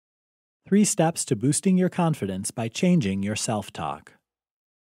3 steps to boosting your confidence by changing your self-talk.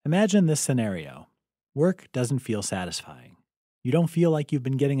 Imagine this scenario. Work doesn't feel satisfying. You don't feel like you've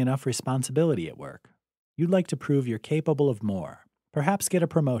been getting enough responsibility at work. You'd like to prove you're capable of more, perhaps get a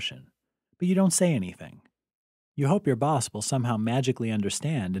promotion, but you don't say anything. You hope your boss will somehow magically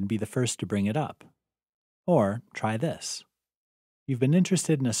understand and be the first to bring it up. Or try this. You've been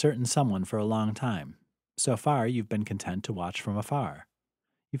interested in a certain someone for a long time. So far, you've been content to watch from afar.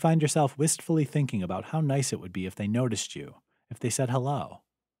 You find yourself wistfully thinking about how nice it would be if they noticed you, if they said hello.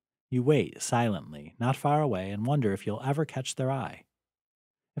 You wait silently, not far away, and wonder if you'll ever catch their eye.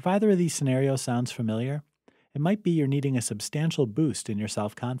 If either of these scenarios sounds familiar, it might be you're needing a substantial boost in your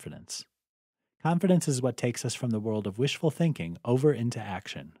self-confidence. Confidence is what takes us from the world of wishful thinking over into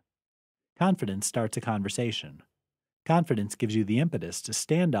action. Confidence starts a conversation. Confidence gives you the impetus to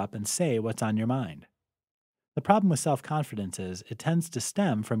stand up and say what's on your mind. The problem with self-confidence is it tends to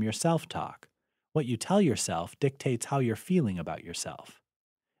stem from your self-talk. What you tell yourself dictates how you're feeling about yourself.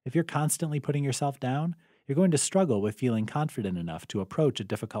 If you're constantly putting yourself down, you're going to struggle with feeling confident enough to approach a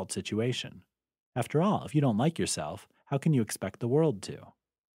difficult situation. After all, if you don't like yourself, how can you expect the world to?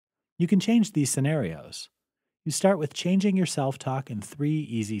 You can change these scenarios. You start with changing your self-talk in 3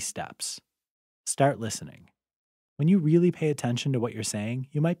 easy steps. Start listening. When you really pay attention to what you're saying,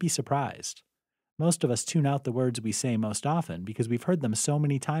 you might be surprised. Most of us tune out the words we say most often because we've heard them so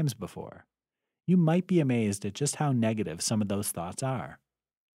many times before. You might be amazed at just how negative some of those thoughts are.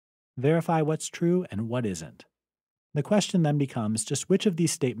 Verify what's true and what isn't. The question then becomes just which of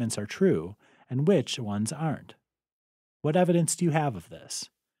these statements are true and which ones aren't. What evidence do you have of this?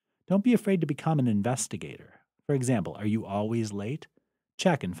 Don't be afraid to become an investigator. For example, are you always late?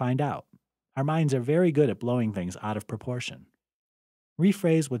 Check and find out. Our minds are very good at blowing things out of proportion.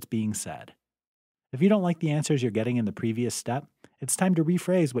 Rephrase what's being said. If you don't like the answers you're getting in the previous step, it's time to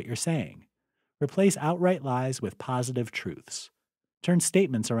rephrase what you're saying. Replace outright lies with positive truths. Turn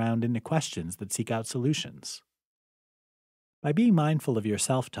statements around into questions that seek out solutions. By being mindful of your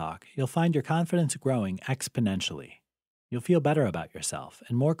self-talk, you'll find your confidence growing exponentially. You'll feel better about yourself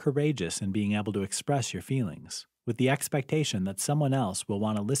and more courageous in being able to express your feelings, with the expectation that someone else will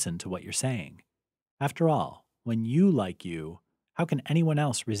want to listen to what you're saying. After all, when you like you, how can anyone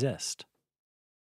else resist?